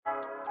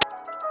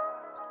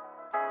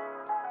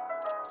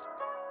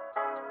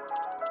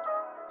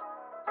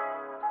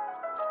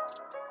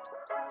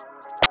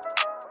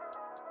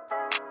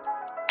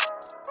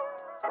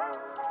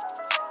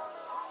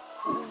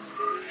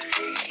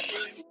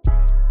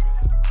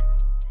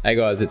Hey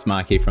guys, it's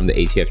Mark here from the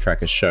ETF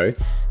Tracker Show,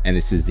 and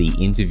this is the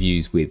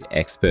Interviews with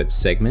Experts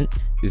segment.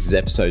 This is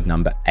episode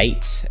number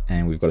 8,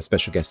 and we've got a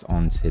special guest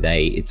on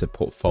today. It's a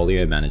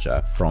portfolio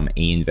manager from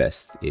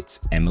eInvest. It's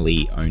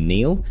Emily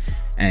O'Neill.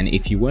 And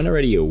if you weren't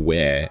already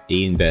aware,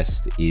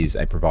 eInvest is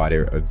a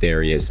provider of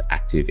various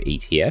active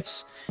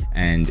ETFs,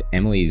 and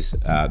Emily's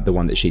the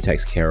one that she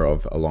takes care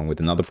of, along with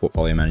another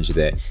portfolio manager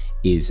there,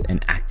 is an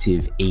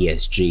active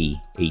ESG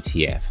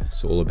ETF.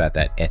 So all about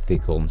that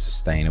ethical and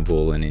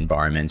sustainable and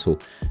environmental.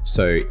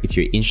 So if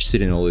you're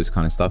interested in all this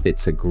kind of stuff,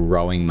 it's a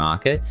growing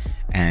market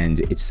and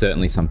it's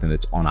certainly something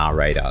that's on our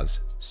radars.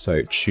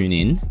 So tune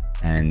in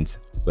and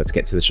let's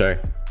get to the show.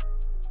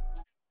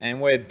 And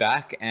we're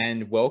back,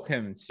 and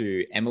welcome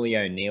to Emily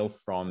O'Neill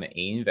from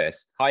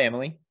eInvest. Hi,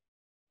 Emily.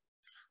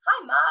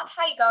 Hi, Mark.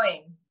 How are you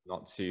going?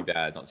 Not too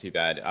bad, not too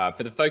bad.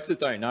 For the folks that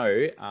don't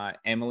know,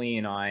 Emily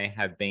and I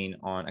have been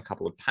on a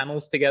couple of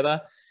panels together,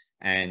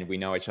 and we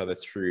know each other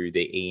through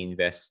the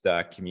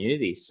eInvest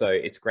community. So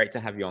it's great to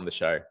have you on the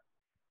show.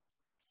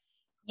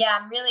 Yeah,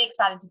 I'm really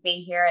excited to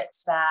be here.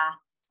 It's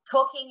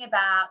talking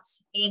about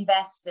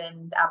eInvest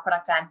and our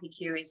product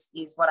IMPQ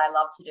is what I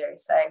love to do.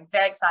 So I'm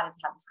very excited to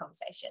have this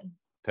conversation.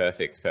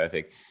 Perfect.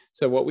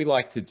 So what we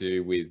like to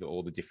do with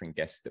all the different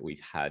guests that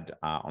we've had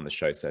on the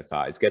show so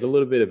far is get a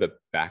little bit of a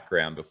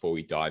background before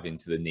we dive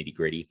into the nitty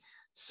gritty.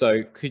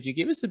 So could you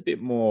give us a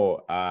bit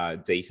more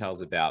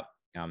details about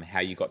how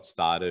you got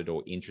started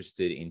or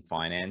interested in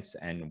finance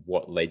and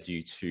what led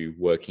you to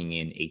working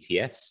in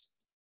ETFs?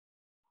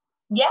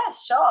 Yeah,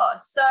 sure.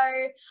 So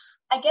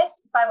I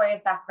guess by way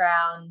of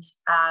background,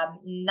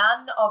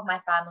 none of my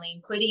family,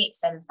 including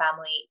extended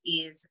family,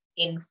 is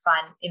in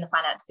the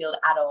finance field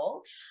at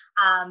all.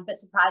 But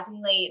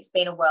surprisingly, it's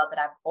been a world that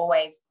I've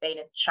always been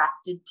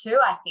attracted to.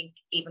 I think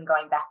even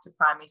going back to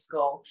primary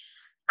school.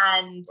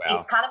 And Wow.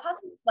 It's kind of hard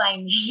to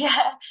explain.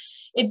 Yeah,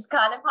 it's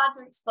kind of hard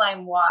to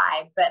explain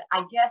why. But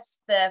I guess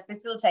the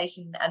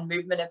facilitation and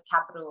movement of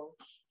capital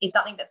is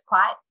something that's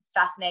quite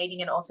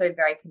fascinating and also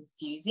very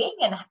confusing,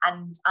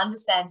 and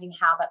understanding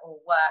how that all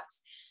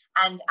works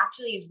and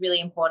actually is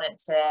really important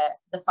to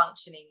the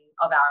functioning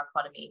of our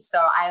economy. So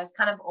I was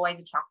kind of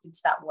always attracted to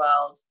that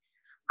world.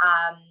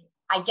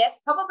 I guess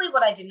probably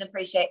what I didn't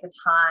appreciate at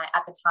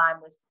the time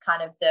was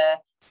kind of the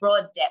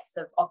broad depth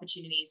of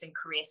opportunities and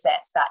career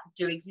sets that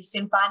do exist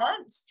in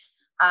finance.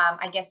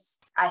 I guess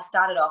I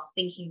started off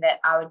thinking that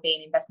I would be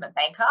an investment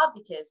banker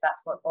because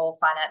that's what all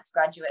finance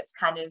graduates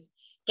kind of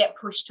get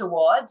pushed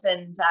towards.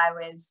 And I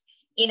was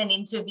in an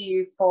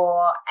interview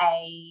for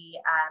a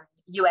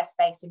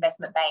US-based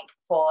investment bank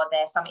for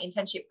their summer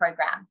internship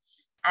program.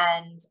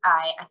 And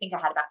I think I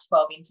had about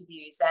 12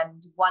 interviews.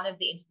 And one of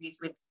the interviews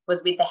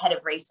was with the head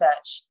of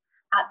research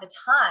at the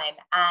time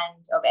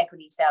and of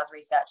equity sales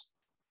research.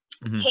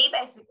 Mm-hmm. He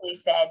basically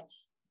said,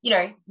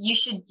 you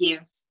should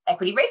give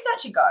equity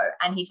research a go.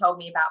 And he told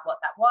me about what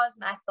that was.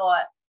 And I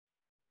thought,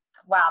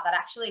 wow, that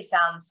actually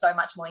sounds so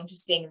much more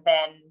interesting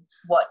than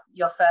what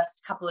your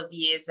first couple of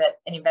years at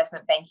an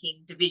investment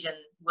banking division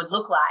would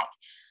look like.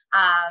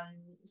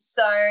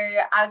 So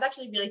I was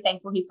actually really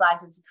thankful he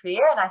flagged as a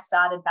career, and I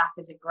started back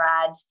as a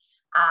grad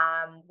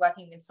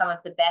working with some of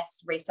the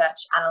best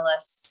research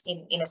analysts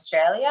in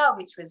Australia,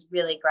 which was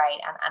really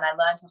great. And I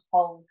learned a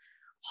whole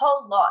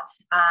lot.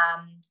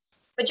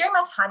 But during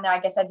my time there, I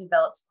guess I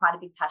developed quite a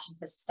big passion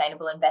for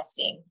sustainable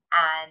investing.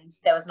 And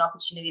there was an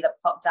opportunity that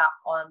popped up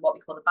on what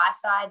we call the buy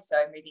side, so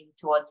moving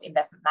towards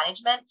investment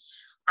management.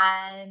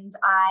 And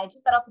I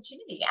took that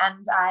opportunity,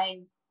 and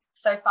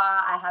so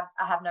far I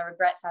have no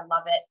regrets. I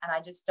love it. And I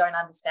just don't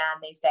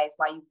understand these days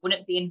why you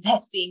wouldn't be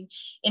investing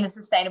in a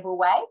sustainable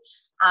way.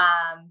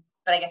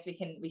 But I guess we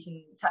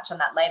can touch on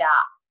that later.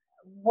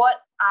 What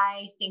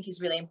I think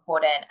is really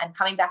important, and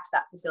coming back to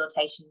that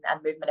facilitation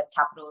and movement of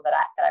capital that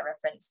I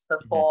referenced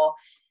before,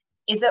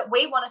 mm-hmm. is that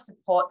we want to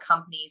support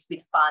companies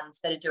with funds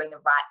that are doing the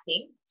right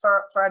thing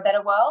for a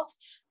better world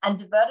and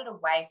divert it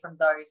away from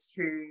those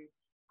who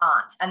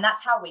aren't. And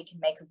that's how we can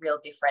make a real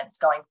difference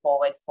going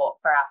forward for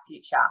our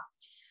future.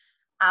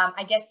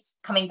 I guess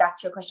coming back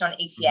to your question on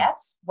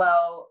ETFs,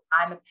 well,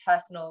 I'm a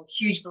personal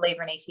huge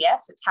believer in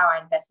ETFs. It's how I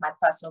invest my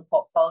personal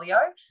portfolio.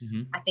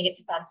 Mm-hmm. I think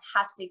it's a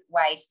fantastic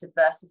way to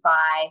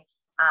diversify,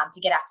 to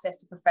get access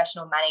to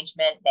professional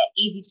management. They're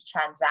easy to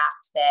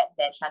transact.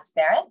 They're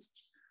transparent.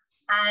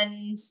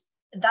 And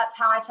that's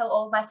how I tell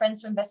all of my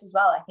friends to invest as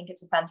well. I think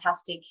it's a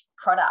fantastic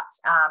product,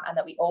 and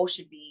that we all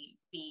should be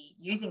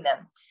using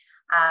them.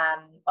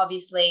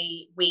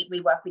 Obviously,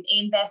 we work with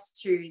eInvest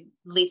to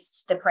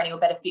list the Perennial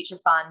Better Future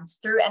Fund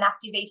through an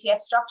active ETF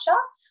structure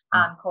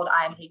called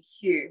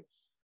IMPQ.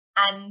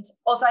 And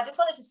also, I just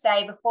wanted to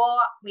say before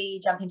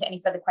we jump into any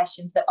further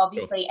questions that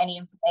obviously any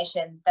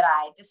information that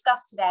I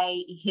discuss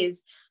today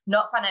is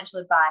not financial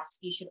advice.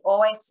 You should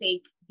always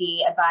seek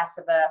the advice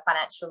of a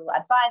financial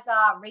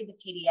advisor, read the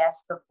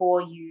PDS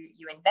before you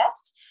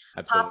invest.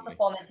 Absolutely.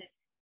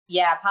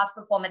 Past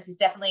performance is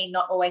definitely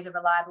not always a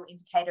reliable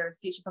indicator of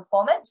future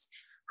performance.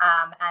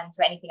 And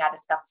so anything I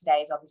discuss today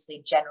is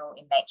obviously general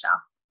in nature.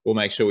 We'll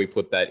make sure we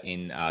put that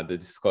in the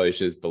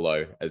disclosures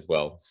below as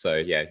well. So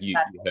yeah, you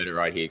heard it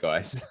right here,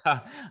 guys.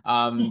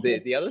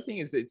 The other thing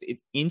is it's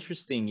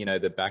interesting,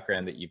 the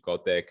background that you've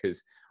got there,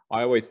 because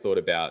I always thought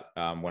about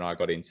when I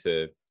got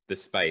into the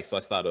space. I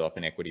started off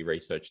in equity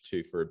research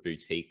too for a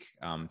boutique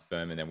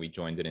firm, and then we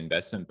joined an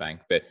investment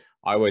bank. But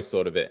I always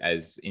thought of it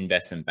as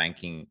investment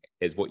banking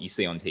as what you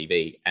see on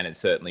TV, and it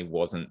certainly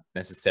wasn't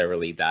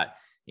necessarily that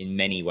in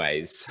many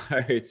ways.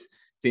 So it's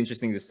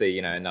interesting to see,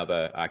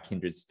 another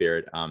kindred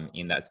spirit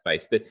in that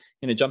space. But,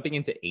 jumping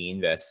into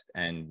eInvest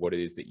and what it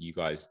is that you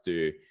guys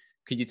do,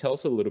 could you tell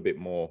us a little bit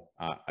more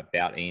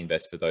about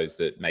eInvest for those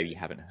that maybe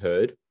haven't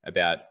heard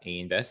about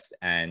eInvest,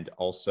 and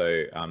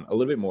also a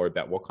little bit more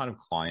about what kind of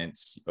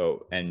clients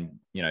and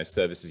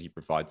services you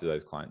provide to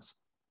those clients?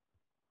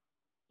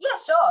 Yeah,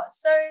 sure.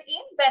 So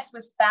eInvest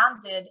was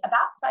founded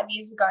about 5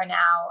 years ago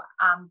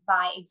now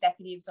by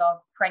executives of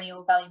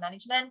Perennial Value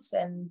Management,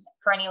 and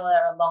Perennial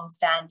are a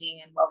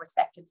long-standing and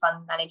well-respected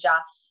fund manager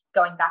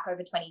going back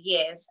over 20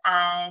 years.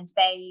 And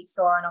they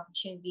saw an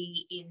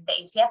opportunity in the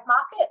ETF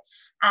market.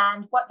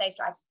 And what they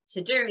strive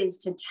to do is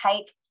to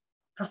take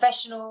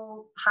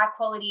professional,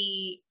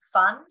 high-quality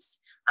funds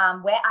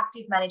where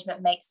active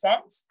management makes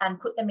sense and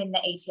put them in the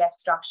ETF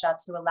structure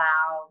to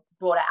allow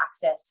broader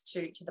access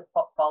to the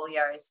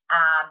portfolios.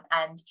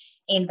 And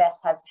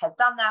eInvest has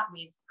done that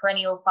with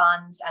perennial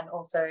funds and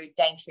also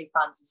Daintree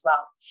funds as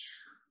well.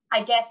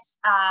 I guess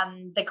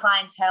the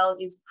clientele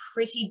is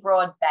pretty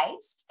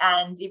broad-based,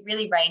 and it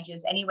really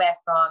ranges anywhere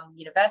from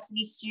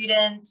university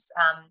students,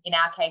 in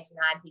our case, in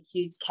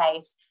IMPQ's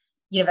case,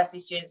 university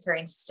students who are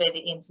interested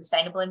in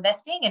sustainable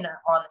investing and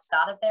are on the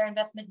start of their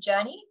investment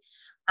journey.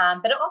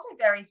 But it also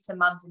varies to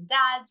mums and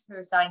dads who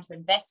are starting to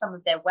invest some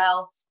of their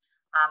wealth.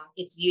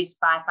 It's used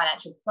by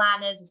financial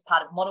planners as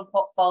part of model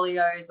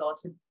portfolios or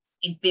to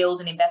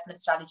build an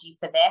investment strategy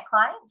for their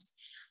clients.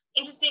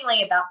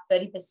 Interestingly, about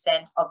 30%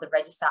 of the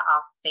register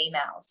are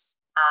females,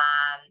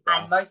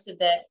 and most of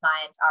the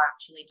clients are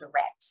actually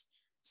direct.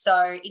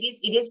 So it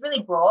is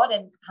really broad,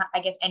 and I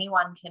guess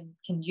anyone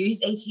can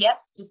use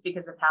ETFs just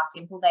because of how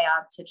simple they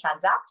are to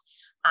transact.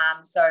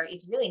 So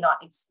it's really not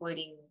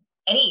excluding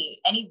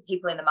any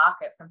people in the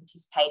market from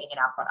participating in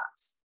our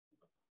products.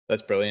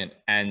 That's brilliant.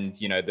 And,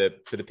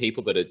 for the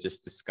people that are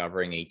just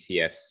discovering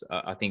ETFs,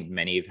 I think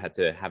many have had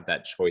to have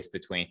that choice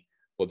between,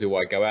 well, do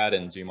I go out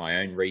and do my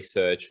own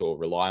research or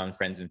rely on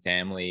friends and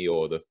family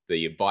or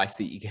the advice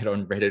that you get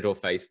on Reddit or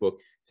Facebook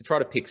to try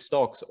to pick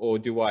stocks, or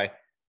do I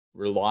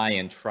rely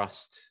and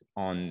trust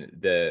on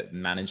the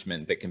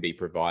management that can be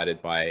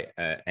provided by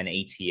an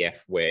ETF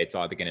where it's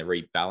either going to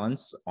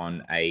rebalance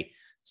on a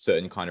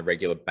certain kind of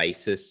regular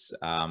basis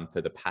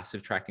for the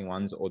passive tracking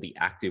ones, or the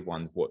active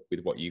ones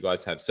with what you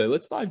guys have. So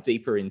let's dive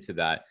deeper into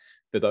that.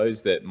 For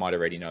those that might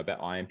already know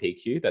about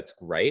IMPQ, that's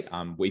great.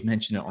 We've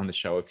mentioned it on the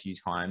show a few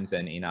times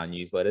and in our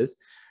newsletters.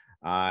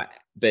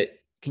 But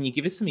can you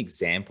give us some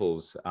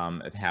examples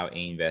of how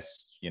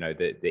eInvest,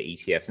 the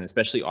ETFs, and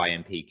especially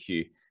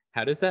IMPQ,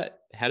 how does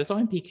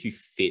IMPQ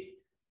fit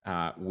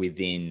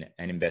within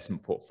an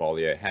investment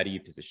portfolio? How do you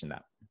position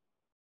that?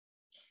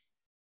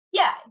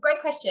 Yeah,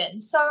 great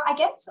question. So I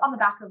guess on the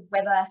back of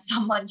whether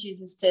someone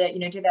chooses to,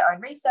 do their own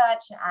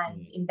research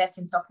and invest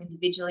in stocks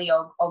individually,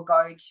 or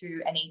go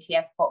to an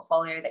ETF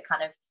portfolio that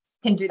kind of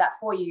can do that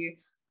for you,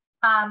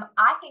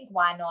 I think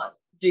why not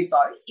do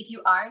both? If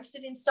you are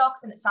interested in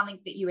stocks and it's something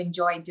that you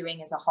enjoy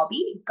doing as a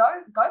hobby, go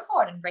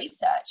for it and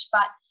research.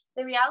 But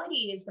the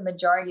reality is the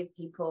majority of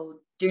people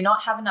do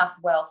not have enough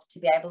wealth to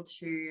be able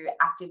to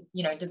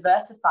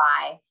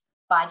diversify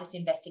by just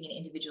investing in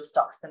individual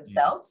stocks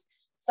themselves.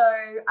 So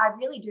I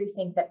really do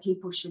think that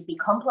people should be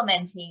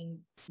complementing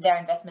their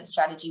investment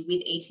strategy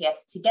with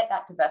ETFs to get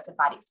that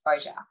diversified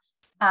exposure.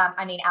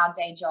 Our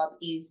day job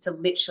is to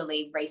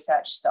literally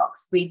research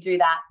stocks. We do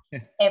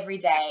that every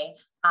day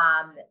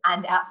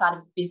and outside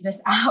of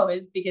business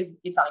hours because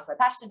it's something we're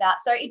passionate about.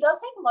 So it does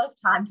take a lot of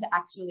time to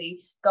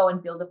actually go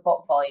and build a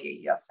portfolio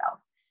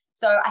yourself.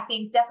 So I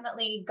think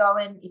definitely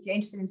if you're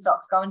interested in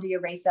stocks, go and do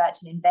your research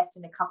and invest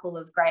in a couple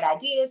of great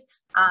ideas,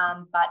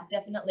 but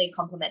definitely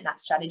complement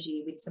that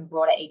strategy with some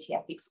broader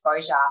ETF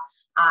exposure,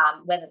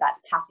 whether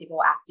that's passive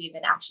or active.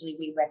 And actually,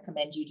 we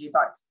recommend you do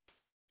both.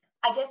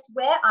 I guess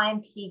where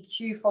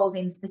IMPQ falls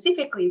in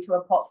specifically to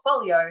a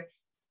portfolio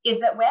is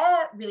that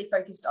we're really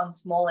focused on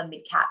small and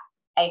mid-cap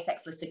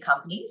ASX listed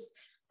companies.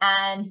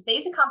 And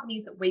these are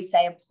companies that we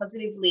say are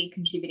positively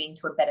contributing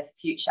to a better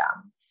future.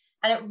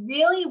 And it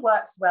really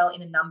works well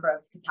in a number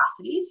of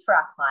capacities for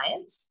our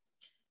clients.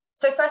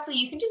 So firstly,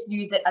 you can just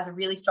use it as a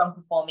really strong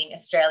performing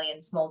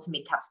Australian small to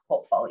mid-caps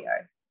portfolio.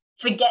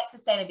 Forget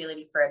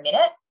sustainability for a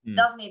minute.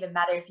 Doesn't even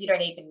matter if you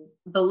don't even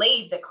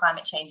believe that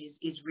climate change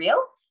is real.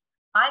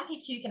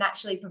 IMPQ can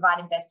actually provide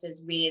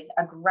investors with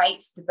a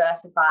great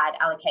diversified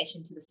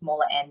allocation to the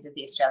smaller end of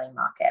the Australian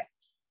market.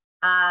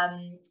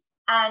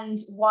 And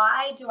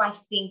why do I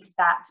think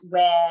that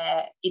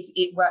where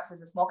it works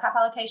as a small cap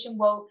allocation?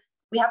 Well,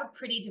 we have a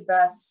pretty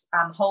diverse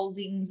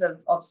holdings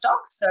of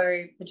stocks,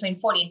 so between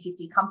 40 and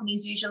 50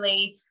 companies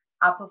usually.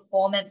 Our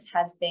performance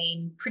has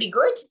been pretty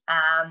good.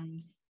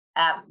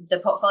 The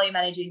portfolio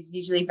manager is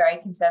usually very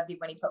conservative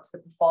when he talks the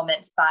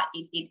performance, but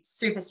it's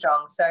super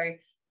strong. So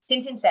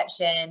since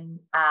inception,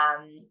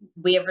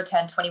 we have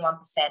returned 21%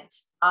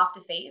 after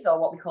fees, or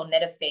what we call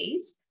net of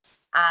fees,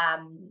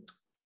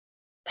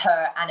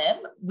 per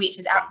annum, which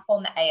has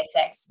outperformed the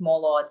ASX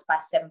Small Ords by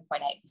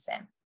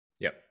 7.8%.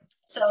 Yep.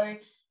 So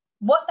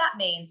what that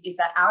means is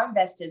that our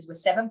investors were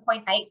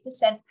 7.8%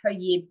 per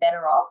year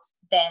better off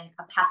than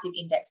a passive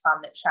index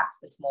fund that tracks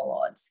the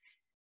Small Ords.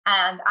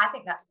 And I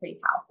think that's pretty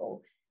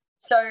powerful.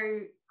 So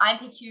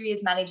IMPQ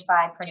is managed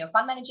by perennial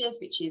fund managers,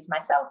 which is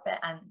myself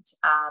and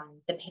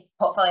the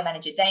portfolio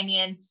manager,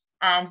 Damien.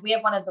 And we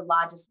have one of the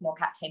largest small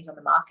cap teams on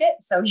the market.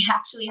 So we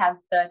actually have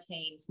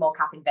 13 small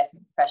cap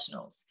investment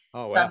professionals.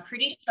 Oh, wow. So I'm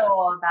pretty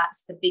sure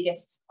that's the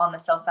biggest on the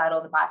sell side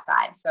or the buy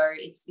side. So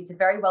it's a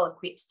very well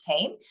equipped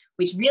team,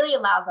 which really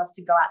allows us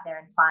to go out there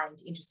and find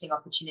interesting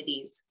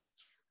opportunities.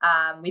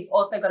 We've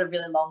also got a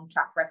really long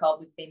track record.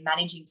 We've been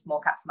managing small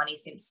caps money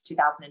since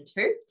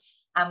 2002.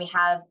 And we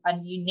have a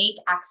unique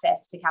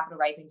access to capital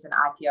raisings and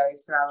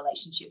IPOs through our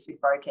relationships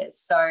with brokers.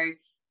 So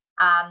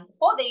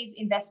for these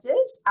investors,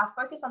 our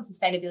focus on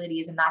sustainability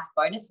is a nice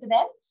bonus to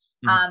them.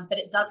 But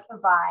it does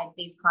provide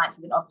these clients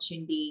with an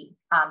opportunity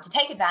to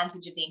take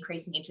advantage of the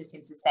increasing interest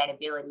in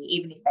sustainability,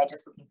 even if they're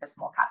just looking for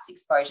small caps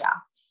exposure.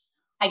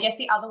 I guess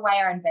the other way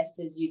our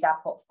investors use our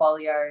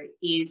portfolio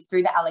is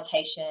through the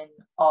allocation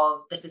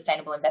of the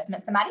sustainable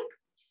investment thematic.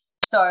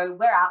 So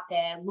we're out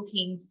there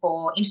looking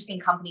for interesting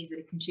companies that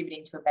are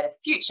contributing to a better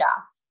future.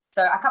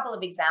 So a couple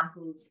of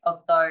examples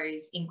of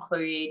those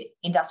include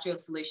industrial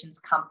solutions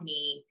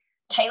company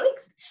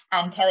Calix,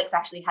 and Calix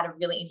actually had a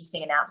really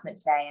interesting announcement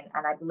today,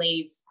 and I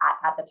believe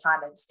at the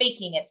time of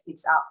speaking,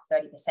 it's up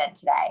 30%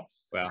 today.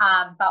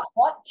 Wow. But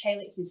what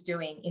Calix is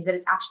doing is that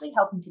it's actually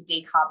helping to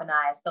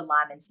decarbonize the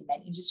lime and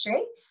cement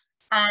industry.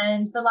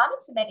 And the lime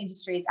and cement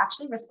industry is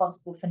actually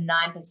responsible for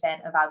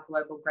 9% of our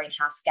global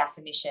greenhouse gas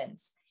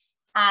emissions.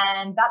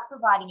 And that's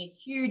providing a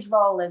huge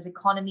role as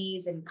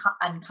economies and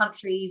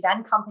countries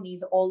and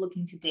companies are all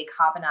looking to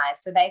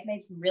decarbonize. So they've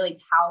made some really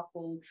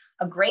powerful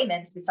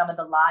agreements with some of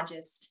the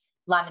largest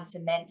lime and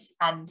cement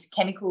and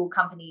chemical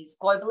companies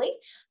globally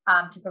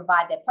to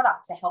provide their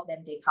products to help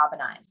them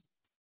decarbonize.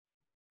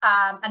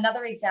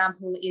 Another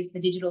example is the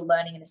digital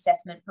learning and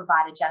assessment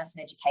provider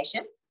Janison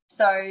Education.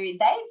 So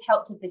they've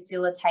helped to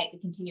facilitate the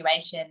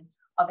continuation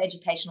of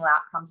educational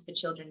outcomes for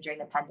children during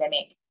the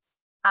pandemic.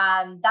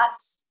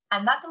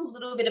 That's a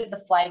little bit of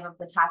the flavour of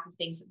the type of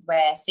things that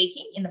we're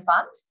seeking in the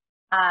fund.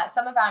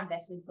 Some of our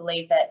investors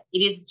believe that it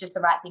is just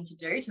the right thing to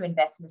do to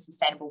invest in a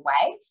sustainable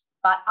way,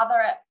 but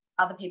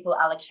other people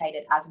allocate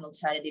it as an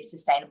alternative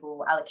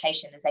sustainable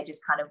allocation, as they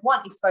just kind of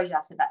want exposure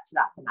to that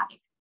thematic.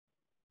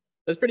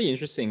 That's pretty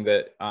interesting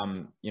that,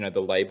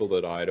 the label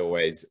that I'd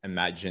always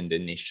imagined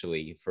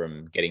initially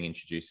from getting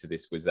introduced to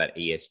this was that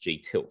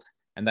ESG tilt.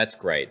 And that's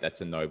great.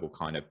 That's a noble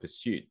kind of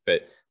pursuit.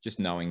 But just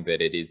knowing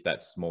that it is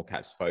that small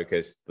caps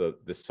focus,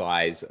 the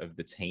size of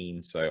the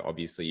team. So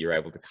obviously you're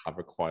able to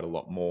cover quite a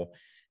lot more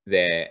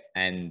there.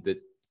 And the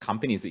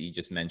companies that you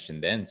just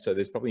mentioned then. So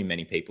there's probably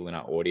many people in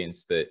our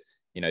audience that,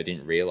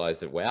 didn't realize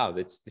that, wow,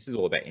 this is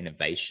all about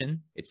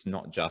innovation. It's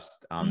not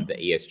just the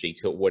ESG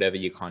tilt, whatever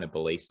your kind of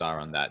beliefs are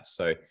on that.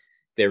 So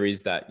there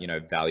is that,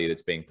 value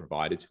that's being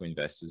provided to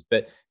investors.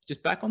 But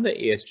just back on the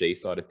ESG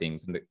side of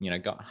things, and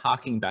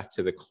harking back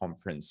to the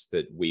conference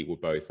that we were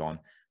both on,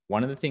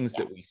 one of the things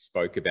that we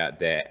spoke about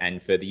there,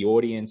 and for the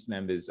audience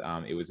members,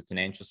 it was a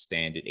financial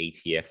standard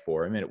ETF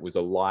forum, and it was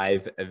a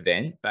live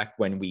event back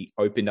when we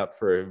opened up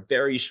for a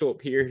very short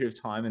period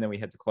of time, and then we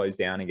had to close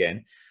down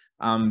again.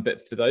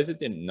 But for those that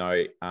didn't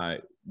know,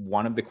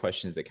 one of the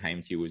questions that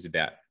came to you was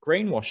about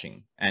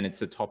greenwashing, and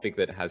it's a topic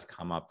that has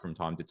come up from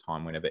time to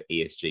time whenever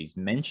ESG is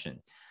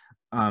mentioned.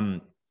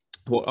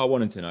 What I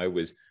wanted to know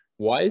was,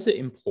 why is it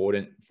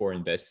important for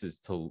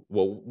investors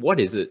what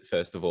is it,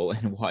 first of all,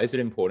 and why is it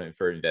important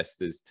for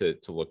investors to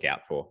look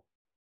out for?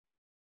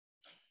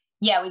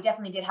 Yeah, we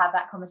definitely did have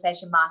that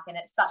conversation, Mark, and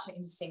it's such an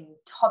interesting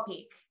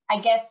topic. I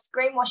guess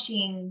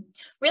greenwashing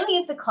really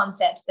is the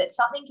concept that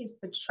something is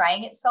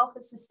portraying itself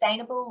as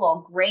sustainable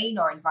or green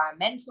or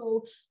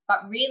environmental,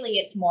 but really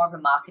it's more of a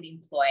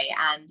marketing ploy.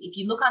 And if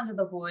you look under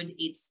the hood,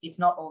 it's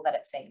not all that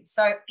it seems.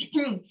 So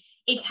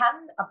it can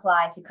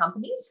apply to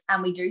companies,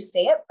 and we do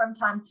see it from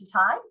time to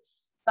time.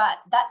 But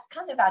that's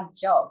kind of our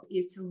job,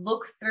 is to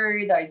look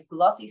through those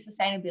glossy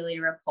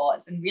sustainability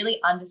reports and really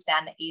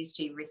understand the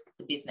ESG risk of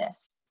the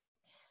business.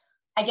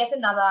 I guess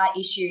another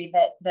issue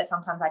that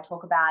sometimes I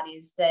talk about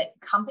is that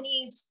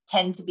companies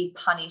tend to be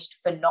punished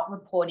for not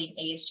reporting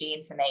ESG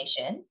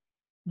information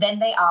than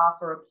they are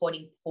for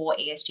reporting poor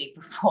ESG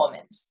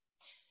performance.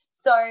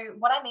 So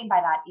what I mean by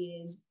that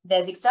is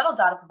there's external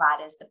data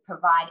providers that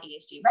provide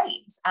ESG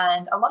ratings,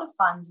 and a lot of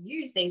funds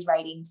use these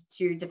ratings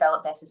to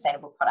develop their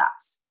sustainable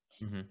products.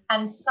 Mm-hmm.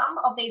 And some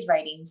of these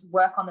ratings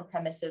work on the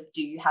premise of,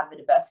 do you have a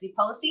diversity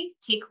policy?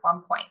 Tick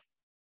 1 point.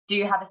 Do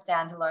you have a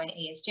standalone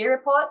ESG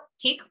report?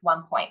 Tick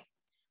 1 point.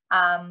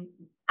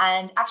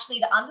 And actually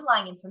the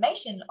underlying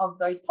information of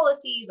those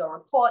policies or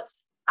reports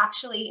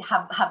actually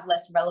have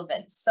less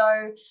relevance.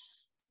 So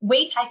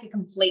we take a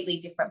completely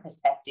different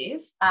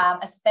perspective,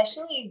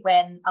 especially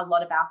when a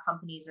lot of our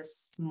companies are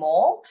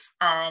small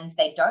and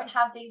they don't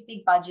have these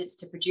big budgets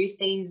to produce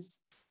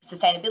these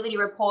sustainability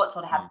reports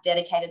or to have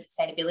dedicated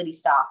sustainability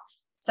staff.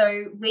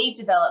 So we've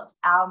developed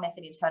our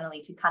method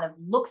internally to kind of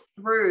look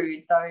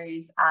through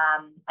those,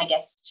 I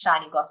guess,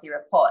 shiny, glossy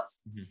reports.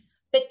 Mm-hmm.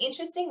 But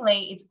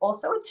interestingly, it's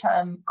also a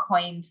term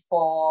coined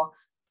for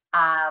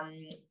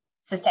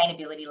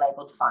sustainability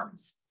labeled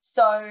funds.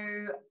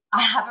 So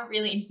I have a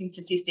really interesting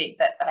statistic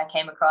that I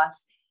came across.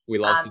 We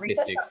love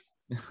statistics.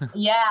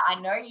 Yeah, I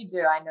know you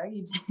do.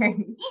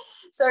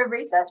 So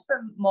research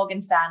from Morgan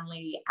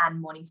Stanley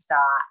and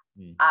Morningstar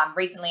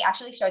recently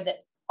actually showed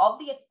that of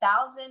the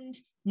 1,000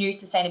 new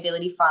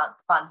sustainability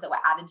funds that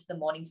were added to the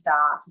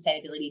Morningstar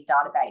sustainability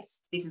database,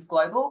 this is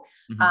global,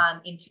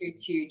 in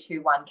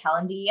 2Q21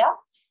 calendar year,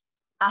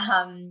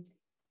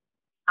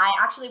 I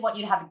actually want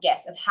you to have a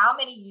guess of how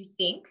many you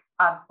think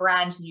are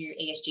brand new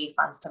ESG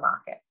funds to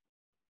market.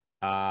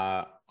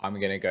 I'm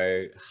going to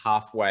go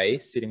halfway,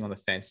 sitting on the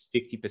fence,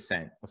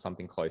 50% or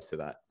something close to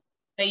that.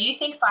 So you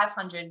think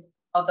 500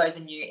 of those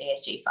are new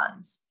ESG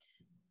funds.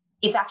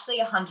 It's actually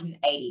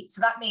 180.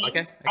 So that means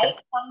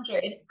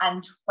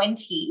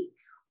 820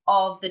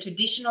 of the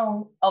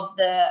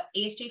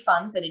ESG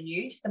funds that are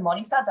new to the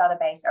Morningstar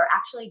database are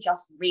actually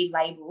just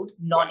relabeled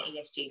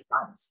non-ESG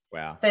funds.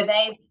 Wow. So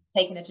they've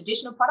taken a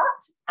traditional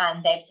product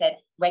and they've said,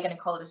 we're going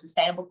to call it a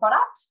sustainable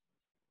product.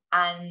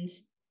 And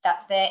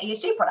that's their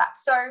ESG product.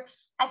 So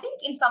I think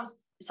in some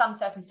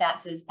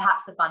circumstances,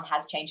 perhaps the fund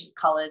has changed its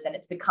colors and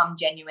it's become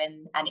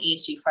genuine and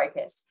ESG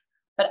focused.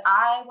 But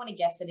I want to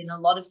guess that in a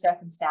lot of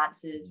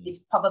circumstances, it's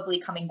probably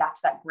coming back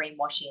to that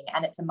greenwashing,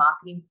 and it's a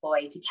marketing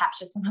ploy to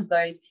capture some of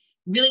those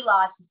really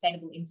large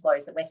sustainable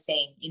inflows that we're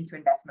seeing into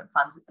investment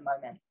funds at the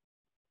moment.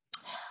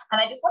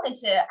 And I just wanted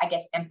to, I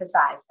guess,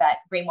 emphasize that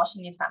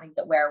greenwashing is something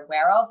that we're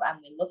aware of and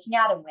we're looking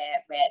at and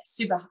we're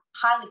super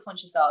highly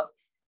conscious of.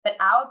 But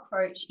our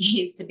approach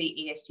is to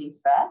be ESG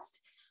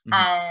first.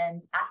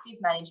 And active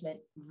management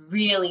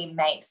really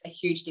makes a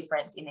huge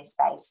difference in this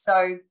space.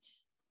 So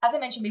as I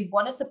mentioned, we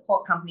want to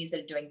support companies that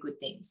are doing good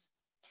things.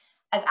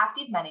 As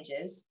active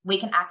managers, we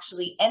can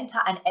actually enter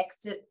and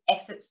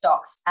exit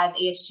stocks as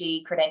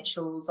ESG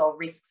credentials or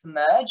risks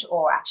emerge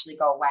or actually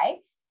go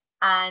away.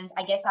 And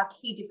I guess our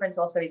key difference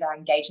also is our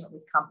engagement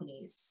with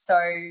companies. So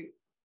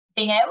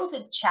being able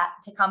to chat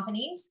to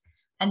companies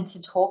and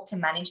to talk to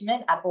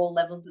management at all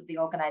levels of the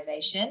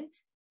organization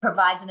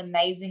provides an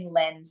amazing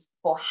lens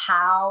for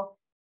how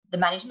the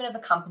management of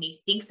a company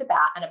thinks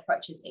about and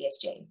approaches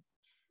ESG.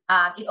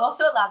 It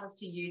also allows us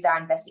to use our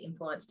investor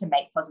influence to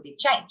make positive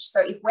change.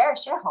 So if we're a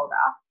shareholder,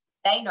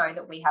 they know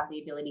that we have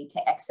the ability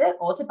to exit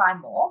or to buy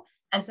more.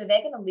 And so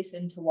they're going to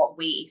listen to what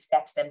we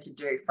expect them to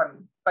do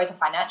from both a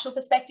financial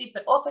perspective,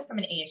 but also from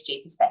an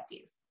ESG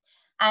perspective.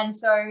 And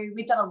so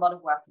we've done a lot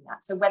of work in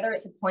that. So whether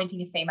it's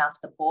appointing a female to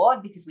the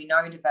board because we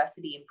know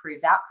diversity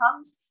improves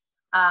outcomes,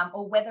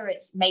 or whether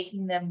it's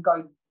making them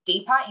go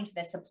deeper into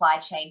their supply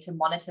chain to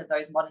monitor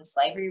those modern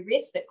slavery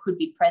risks that could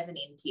be present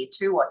in tier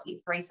 2 or tier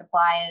 3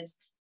 suppliers,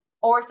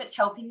 or if it's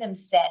helping them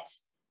set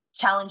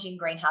challenging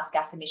greenhouse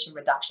gas emission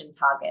reduction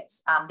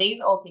targets. These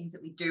are all things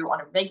that we do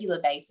on a regular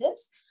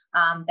basis.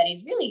 That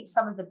is really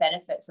some of the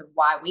benefits of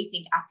why we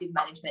think active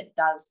management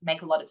does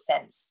make a lot of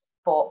sense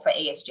for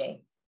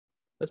ESG.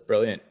 That's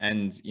brilliant.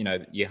 And, you know,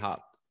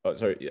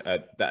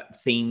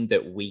 that theme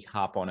that we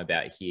harp on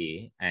about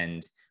here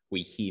and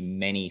we hear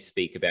many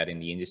speak about in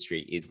the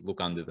industry is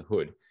look under the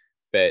hood.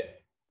 But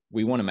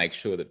we want to make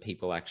sure that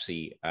people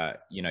actually,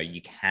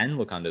 you can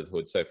look under the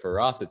hood. So for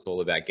us, it's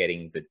all about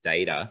getting the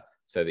data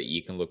so that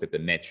you can look at the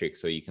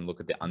metrics or you can look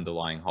at the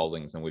underlying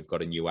holdings. And we've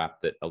got a new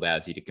app that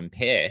allows you to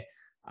compare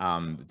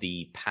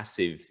the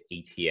passive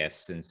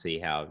ETFs and see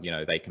how,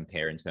 they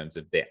compare in terms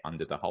of their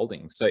under the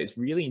holdings. So it's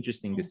really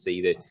interesting to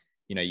see that,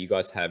 you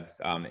guys have,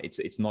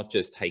 it's not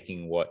just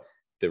taking what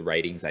the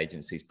ratings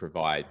agencies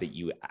provide, but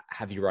you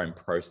have your own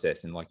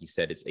process. And like you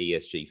said, it's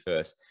ESG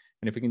first.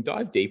 And if we can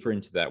dive deeper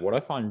into that, what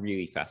I find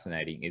really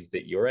fascinating is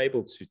that you're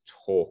able to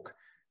talk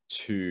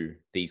to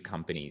these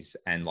companies.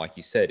 And like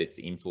you said, it's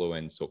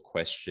influence or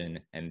question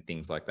and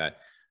things like that.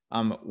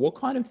 What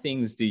kind of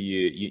things do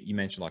you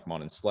mentioned like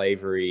modern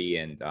slavery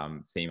and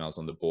females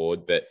on the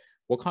board, but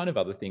what kind of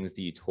other things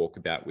do you talk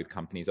about with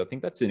companies? I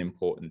think that's an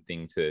important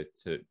thing to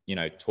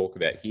talk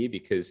about here,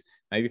 because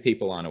maybe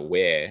people aren't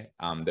aware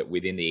that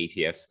within the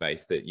ETF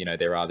space that,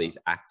 there are these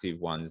active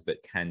ones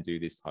that can do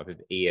this type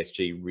of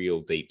ESG real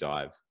deep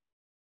dive.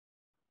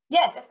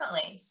 Yeah,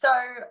 definitely. So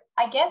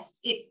I guess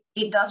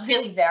it does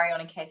really vary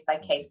on a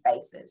case-by-case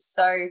basis.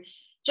 So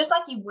just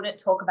like you wouldn't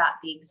talk about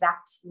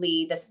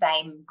exactly the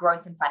same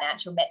growth and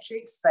financial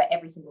metrics for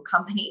every single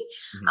company.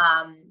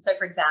 So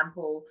for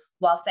example,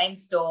 while same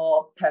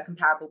store per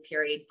comparable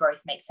period growth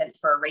makes sense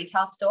for a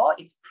retail store,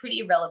 it's pretty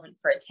irrelevant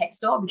for a tech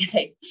store because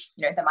they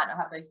might not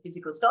have those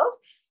physical stores.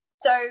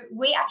 So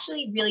we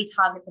actually really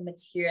target the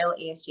material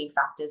ESG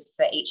factors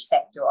for each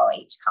sector or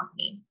each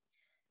company.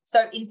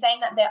 So in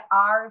saying that, there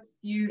are a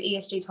few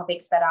ESG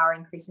topics that are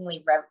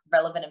increasingly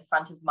relevant and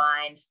front of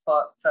mind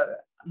for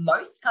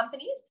most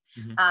companies.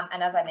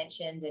 And as I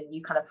mentioned, and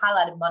you kind of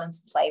highlighted, modern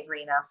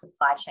slavery in our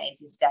supply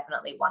chains is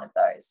definitely one of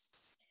those.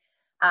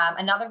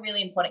 Another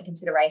really important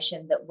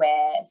consideration that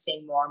we're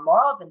seeing more and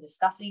more of and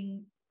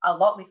discussing a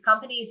lot with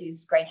companies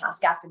is greenhouse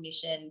gas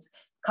emissions,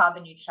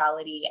 carbon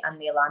neutrality, and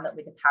the alignment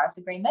with the Paris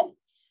Agreement.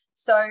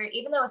 So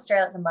even though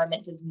Australia at the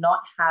moment does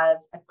not have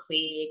a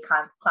clear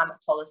climate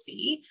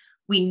policy,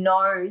 we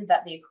know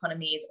that the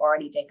economy is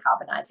already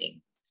decarbonising.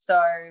 So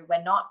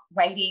we're not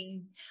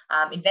waiting,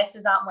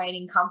 investors aren't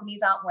waiting,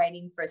 companies aren't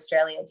waiting for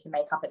Australia to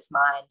make up its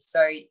mind.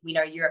 So we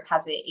know Europe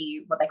has a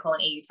EU, what they call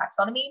an EU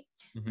taxonomy,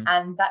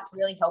 and that's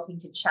really helping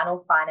to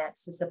channel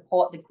finance to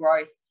support the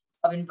growth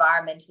of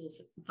environmentally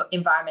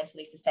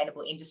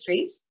sustainable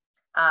industries,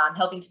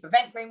 helping to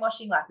prevent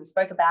greenwashing, like we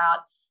spoke about,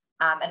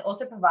 and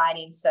also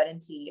providing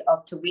certainty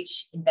of to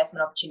which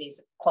investment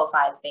opportunities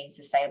qualify as being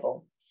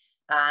sustainable.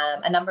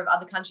 A number of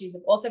other countries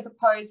have also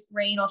proposed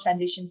green or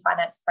transition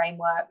finance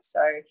frameworks.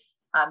 So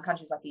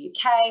countries like the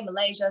UK,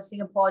 Malaysia,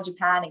 Singapore,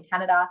 Japan, and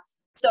Canada.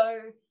 So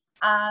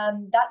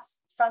that's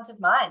front of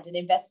mind, and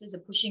investors are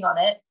pushing on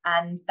it.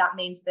 And that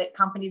means that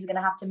companies are going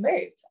to have to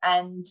move,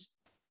 and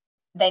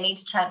they need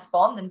to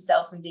transform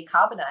themselves and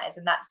decarbonize.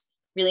 And that's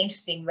really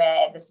interesting,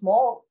 where the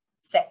small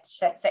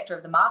sector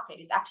of the market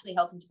is actually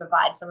helping to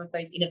provide some of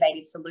those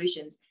innovative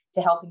solutions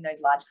to helping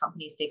those large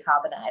companies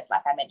decarbonize,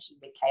 like I mentioned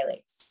with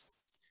Calyx.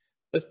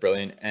 That's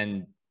brilliant.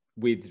 And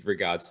with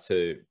regards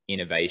to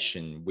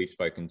innovation, we've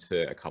spoken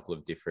to a couple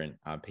of different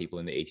people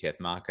in the ETF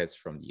markets,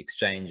 from the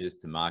exchanges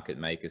to market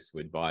makers to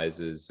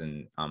advisors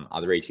and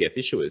other ETF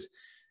issuers.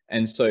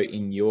 And so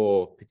in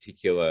your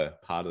particular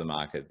part of the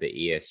market, the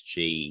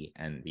ESG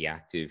and the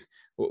active,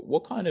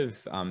 what kind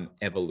of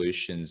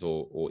evolutions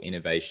or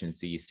innovations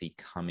do you see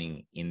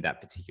coming in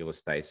that particular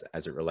space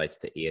as it relates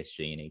to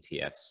ESG and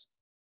ETFs?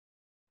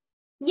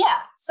 Yeah,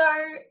 so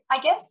I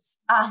guess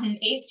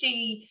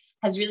ESG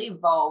has really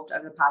evolved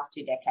over the past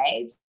 2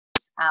 decades,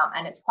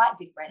 and it's quite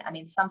different. I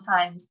mean,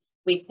 sometimes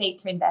we speak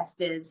to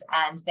investors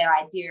and their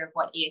idea of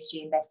what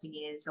ESG investing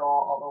is,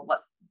 or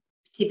what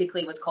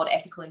typically was called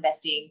ethical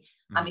investing,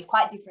 is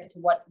quite different to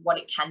what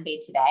it can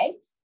be today.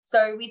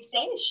 So we've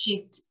seen a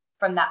shift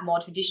from that more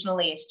traditional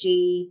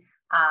ESG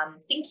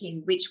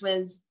thinking, which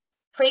was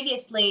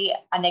previously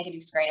a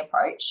negative screen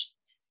approach.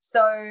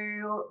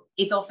 So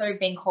it's also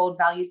been called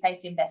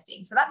values-based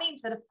investing. So that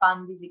means that a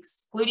fund is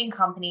excluding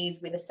companies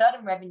with a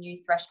certain revenue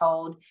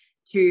threshold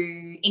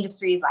to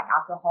industries like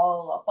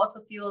alcohol or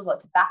fossil fuels or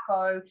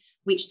tobacco,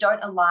 which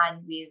don't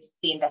align with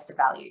the investor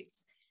values.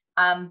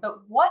 But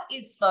what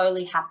is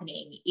slowly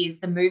happening is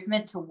the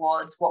movement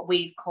towards what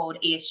we've called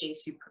ESG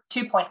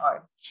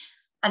 2.0.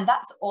 And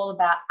that's all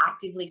about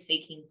actively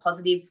seeking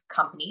positive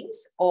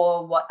companies,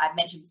 or what I've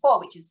mentioned before,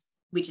 which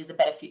is the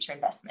better future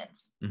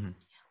investments.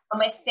 And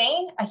we're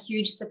seeing a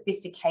huge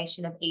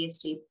sophistication of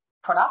ESG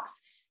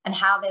products and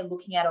how they're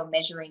looking at or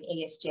measuring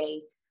ESG,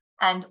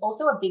 and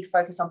also a big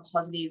focus on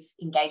positive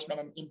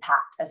engagement and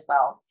impact as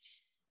well.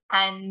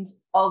 And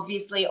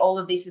obviously, all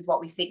of this is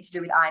what we seek to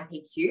do with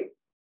IMPQ.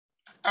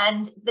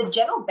 And the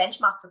general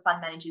benchmark for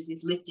fund managers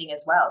is lifting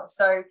as well.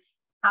 So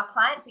our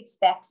clients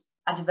expect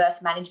a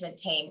diverse management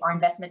team or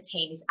investment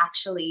team is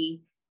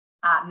actually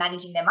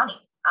managing their money.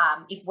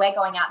 If we're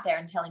going out there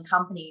and telling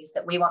companies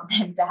that we want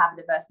them to have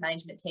a diverse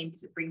management team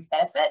because it brings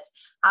benefits,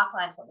 our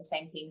clients want the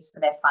same things for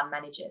their fund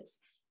managers.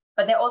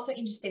 But they're also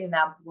interested in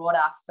our broader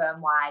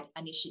firm-wide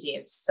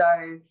initiatives.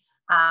 So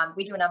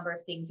we do a number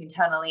of things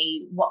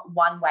internally.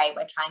 One way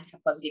we're trying to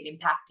have positive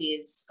impact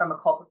is, from a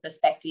corporate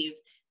perspective,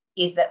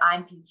 is that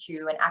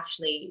IMPQ and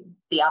actually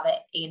the other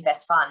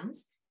eInvest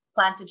funds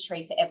plant a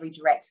tree for every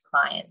direct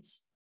client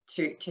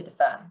to the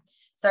firm.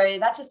 So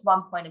that's just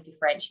one point of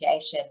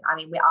differentiation. I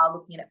mean, we are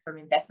looking at it from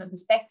an investment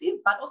perspective,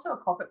 but also a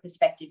corporate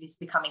perspective is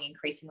becoming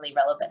increasingly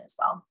relevant as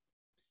well.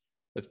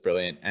 That's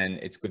brilliant. And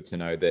it's good to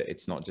know that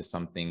it's not just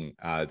something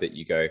that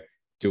you go,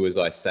 do as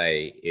I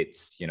say.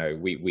 It's,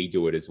 we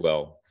do it as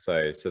well.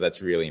 So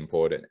that's really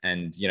important.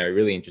 And,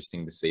 really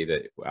interesting to see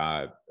that,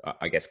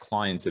 I guess,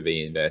 clients of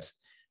eInvest,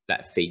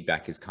 that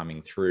feedback is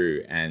coming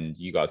through and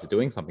you guys are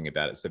doing something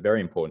about it. So very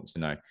important to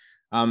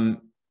know.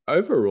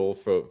 Overall,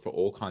 for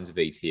all kinds of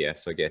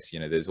ETFs, I guess,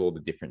 there's all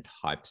the different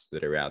types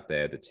that are out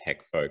there, the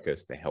tech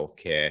focus, the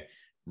healthcare,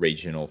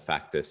 regional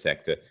factor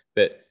sector,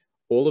 but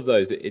all of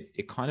those,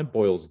 it kind of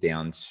boils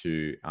down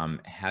to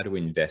how do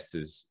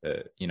investors,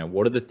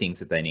 what are the things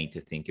that they need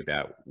to think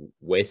about?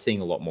 We're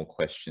seeing a lot more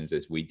questions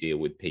as we deal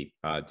with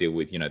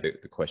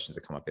the questions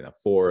that come up in our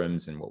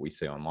forums and what we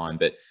see online.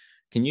 But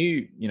can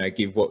you,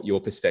 give what your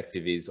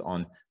perspective is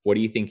on what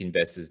do you think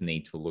investors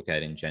need to look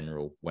at in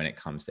general when it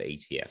comes to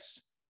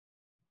ETFs?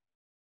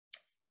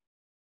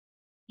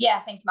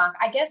 Yeah, thanks, Mark.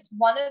 I guess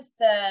one of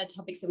the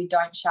topics that we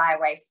don't shy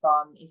away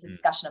from is the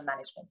discussion of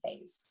management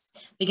fees,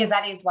 because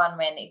that is one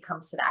when it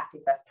comes to the active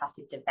versus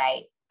passive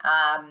debate.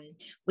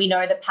 We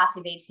know that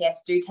passive ETFs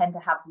do tend to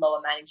have lower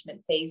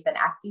management fees than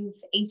active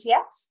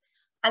ETFs.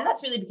 And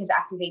that's really because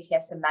active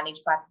ETFs are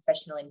managed by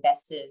professional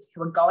investors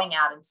who are going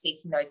out and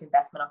seeking those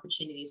investment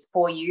opportunities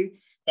for you.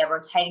 They're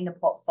rotating the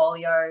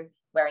portfolio.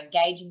 We're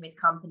engaging with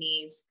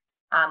companies.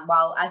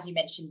 While, as you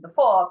mentioned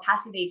before,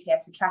 passive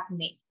ETFs are tracking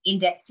the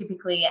index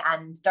typically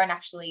and don't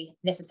actually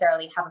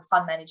necessarily have a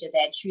fund manager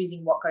there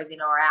choosing what goes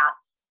in or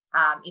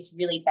out. It's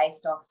really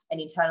based off an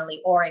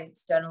internally or an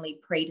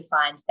externally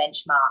predefined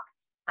benchmark.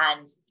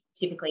 And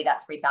typically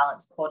that's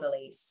rebalanced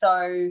quarterly.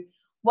 So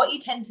what you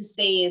tend to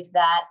see is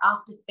that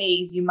after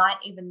fees, you might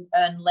even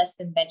earn less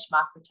than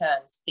benchmark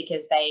returns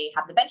because they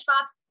have the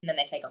benchmark and then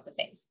they take off the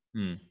fees.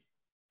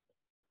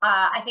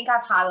 I think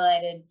I've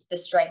highlighted the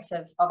strength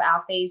of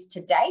our fees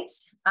to date.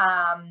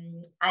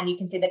 And you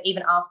can see that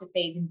even after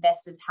fees,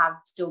 investors have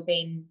still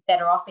been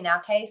better off in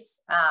our case.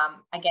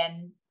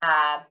 Again,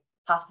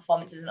 past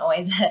performance isn't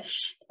always a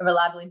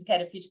reliable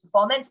indicator of future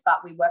performance,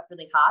 but we work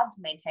really hard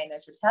to maintain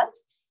those returns.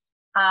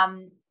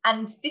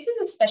 And this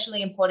is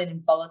especially important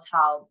in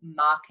volatile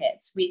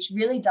markets, which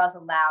really does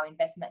allow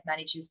investment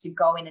managers to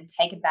go in and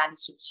take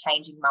advantage of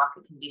changing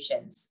market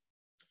conditions.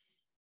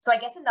 So I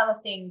guess another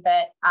thing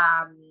that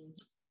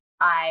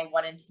I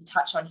wanted to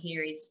touch on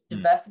here is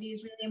diversity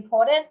is really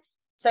important.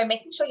 So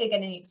making sure you're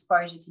getting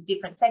exposure to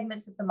different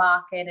segments of the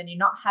market and you're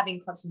not having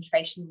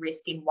concentration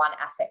risk in one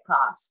asset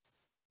class.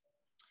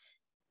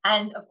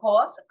 And of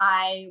course,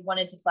 I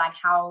wanted to flag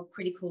how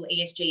critical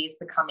ESG is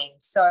becoming.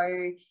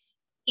 So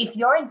if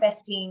you're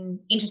interested in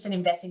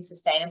investing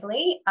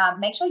sustainably,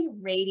 make sure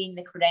you're reading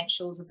the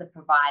credentials of the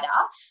provider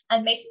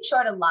and making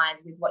sure it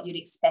aligns with what you'd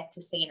expect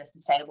to see in a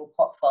sustainable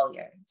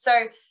portfolio.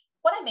 So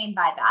what I mean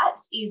by that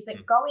is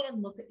that go in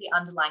and look at the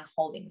underlying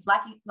holdings,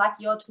 like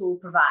your tool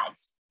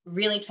provides,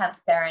 really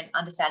transparent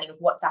understanding of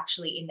what's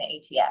actually in the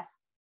ETF.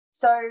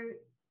 So,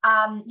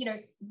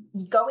 you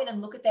go in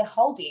and look at their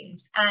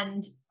holdings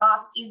and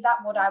ask, is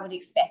that what I would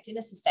expect in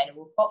a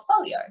sustainable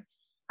portfolio?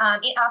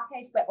 In our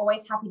case, we're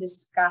always happy to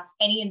discuss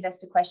any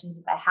investor questions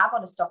that they have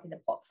on a stock in the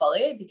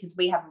portfolio because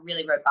we have a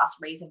really robust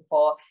reason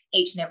for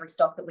each and every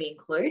stock that we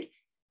include.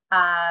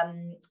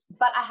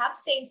 But I have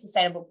seen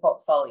sustainable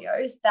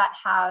portfolios that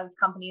have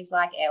companies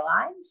like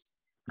airlines,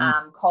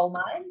 coal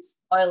mines,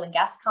 oil and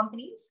gas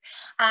companies.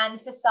 And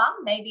for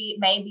some,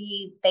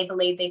 maybe they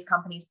believe these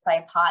companies play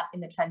a part in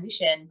the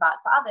transition, but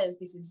for others,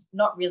 this is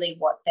not really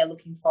what they're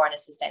looking for in a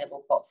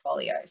sustainable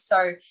portfolio.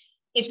 So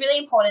it's really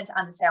important to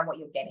understand what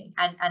you're getting.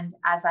 And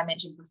as I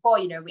mentioned before,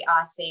 we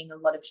are seeing a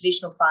lot of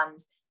traditional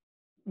funds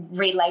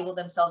relabel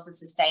themselves as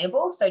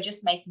sustainable. So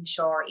just making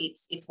sure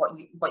it's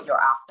what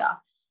you're after.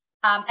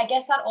 I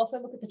guess I'd also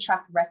look at the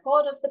track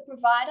record of the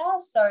provider.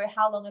 So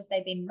how long have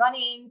they been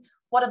running?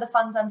 What are the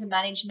funds under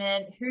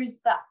management? Who's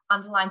the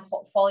underlying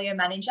portfolio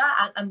manager?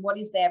 And what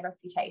is their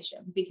reputation?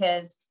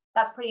 Because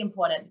that's pretty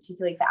important,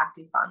 particularly for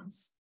active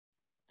funds.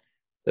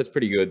 That's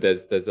pretty good.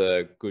 There's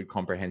a good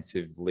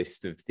comprehensive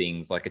list of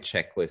things, like a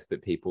checklist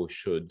that people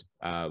should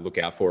look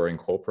out for or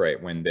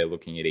incorporate when they're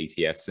looking at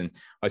ETFs. And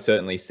I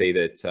certainly see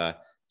that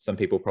some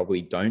people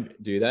probably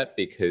don't do that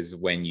because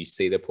when you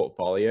see the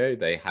portfolio,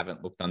 they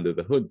haven't looked under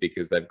the hood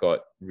because they've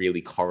got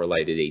really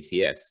correlated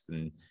ETFs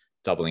and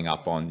doubling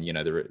up on,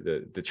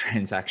 the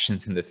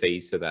transactions and the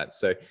fees for that.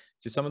 So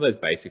just some of those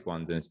basic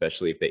ones, and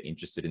especially if they're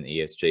interested in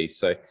ESG.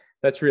 So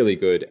that's really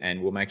good.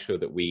 And we'll make sure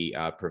that we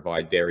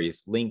provide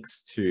various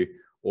links to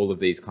all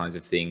of these kinds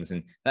of things.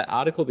 And that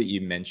article that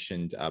you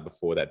mentioned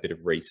before, that bit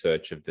of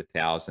research of the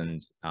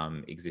 1,000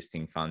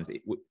 existing funds,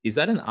 is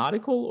that an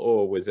article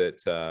or was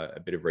it a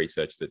bit of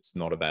research that's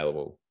not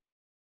available?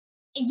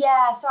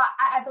 Yeah, so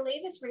I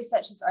believe it's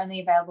research that's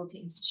only available to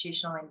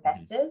institutional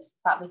investors,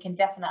 but we can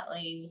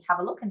definitely have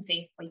a look and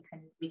see if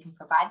we can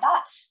provide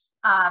that.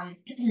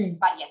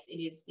 But yes, it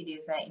is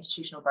an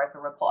institutional broker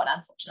report,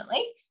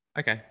 unfortunately.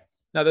 Okay.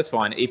 No, that's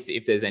fine.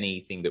 If there's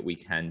anything that we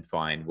can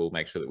find, we'll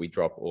make sure that we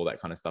drop all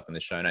that kind of stuff in the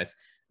show notes.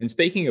 And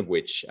speaking of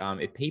which,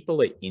 if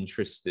people are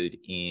interested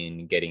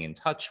in getting in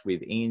touch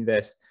with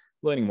eInvest,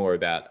 learning more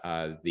about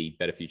the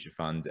Better Future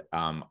Fund,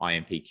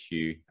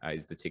 IMPQ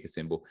is the ticker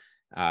symbol.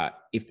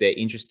 If they're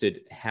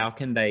interested, how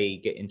can they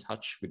get in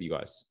touch with you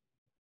guys?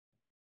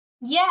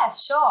 Yeah,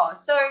 sure.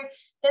 So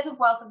there's a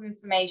wealth of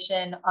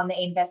information on the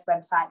eInvest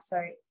website,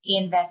 so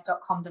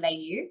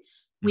einvest.com.au.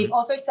 We've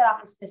also set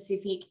up a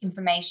specific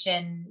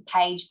information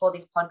page for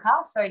this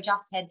podcast. So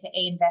just head to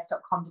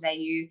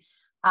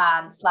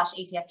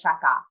einvest.com.au/ETF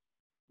tracker.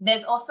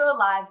 There's also a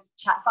live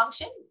chat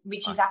function,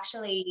 which is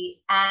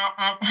actually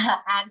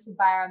answered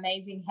by our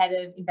amazing head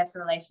of investor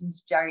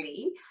relations,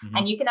 Jody.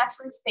 And you can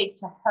actually speak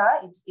to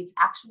her. It's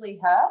actually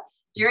her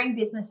during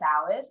business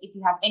hours if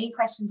you have any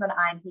questions on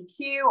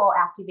IMPQ or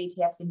active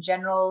ETFs in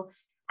general.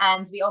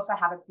 And we also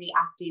have a pretty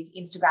active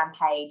Instagram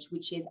page,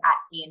 which is at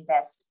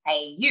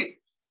eInvestAU.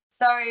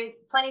 So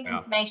plenty of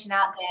information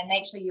out there.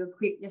 Make sure you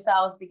equip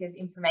yourselves because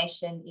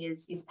information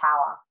is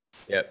power.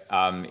 Yep.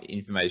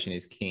 Information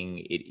is king.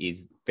 It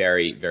is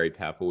very, very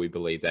powerful. We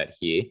believe that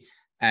here.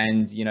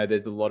 And,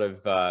 there's a lot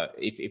of,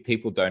 if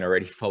people don't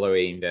already follow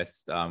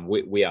eInvest,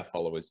 we are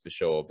followers for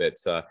sure. But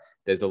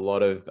there's a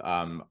lot of,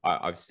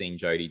 I've seen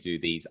Jody do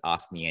these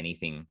ask me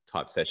anything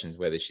type sessions,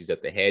 whether she's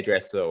at the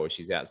hairdresser or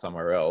she's out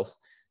somewhere else.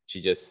 She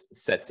just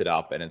sets it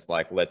up and it's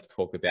like, let's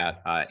talk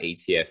about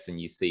ETFs,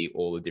 and you see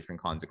all the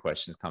different kinds of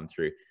questions come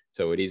through.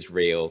 So it is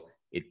real.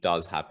 It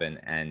does happen.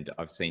 And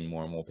I've seen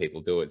more and more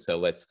people do it. So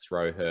let's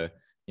throw her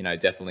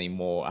definitely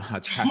more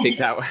traffic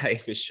that way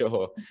for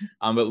sure.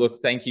 But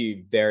look, thank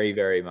you very,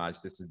 very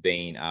much. This has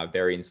been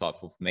very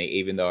insightful for me,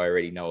 even though I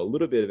already know a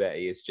little bit about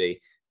ESG.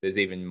 There's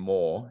even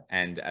more.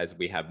 And as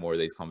we have more of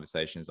these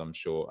conversations, I'm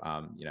sure,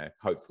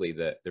 hopefully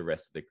the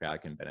rest of the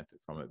crowd can benefit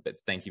from it. But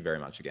thank you very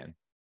much again.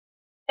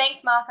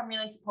 Thanks, Mark. I'm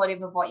really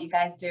supportive of what you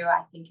guys do.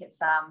 I think it's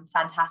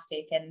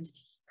fantastic and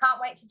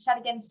can't wait to chat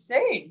again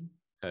soon.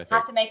 Perfect.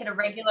 Have to make it a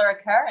regular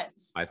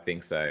occurrence. I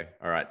think so.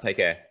 All right. Take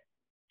care.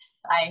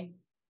 Bye.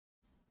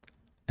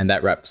 And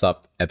that wraps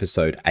up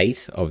episode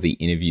 8 of the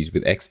Interviews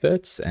with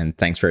Experts. And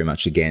thanks very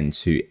much again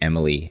to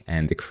Emily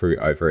and the crew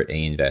over at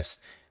eInvest.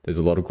 There's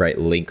a lot of great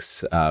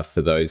links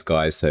for those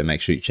guys, so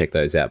make sure you check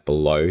those out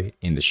below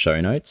in the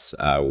show notes.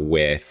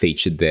 We're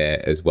featured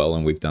there as well,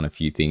 and we've done a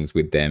few things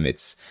with them.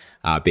 It's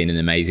been an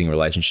amazing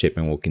relationship,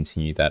 and we'll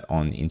continue that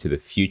on into the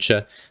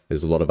future.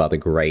 There's a lot of other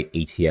great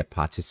ETF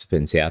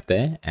participants out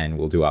there, and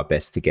we'll do our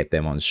best to get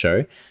them on the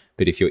show.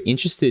 But if you're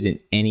interested in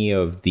any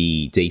of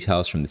the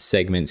details from the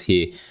segments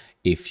here,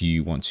 if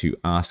you want to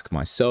ask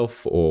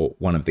myself or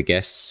one of the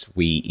guests,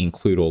 we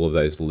include all of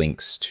those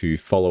links to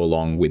follow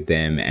along with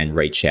them and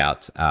reach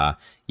out.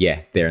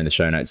 They're in the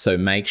show notes. So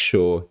make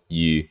sure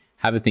you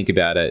have a think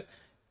about it,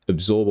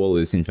 absorb all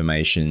this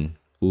information,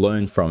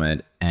 learn from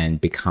it,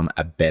 and become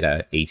a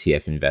better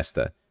ETF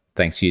investor.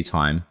 Thanks for your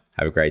time.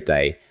 Have a great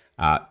day.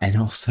 And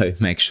also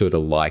make sure to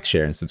like,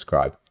 share, and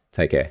subscribe.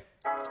 Take care.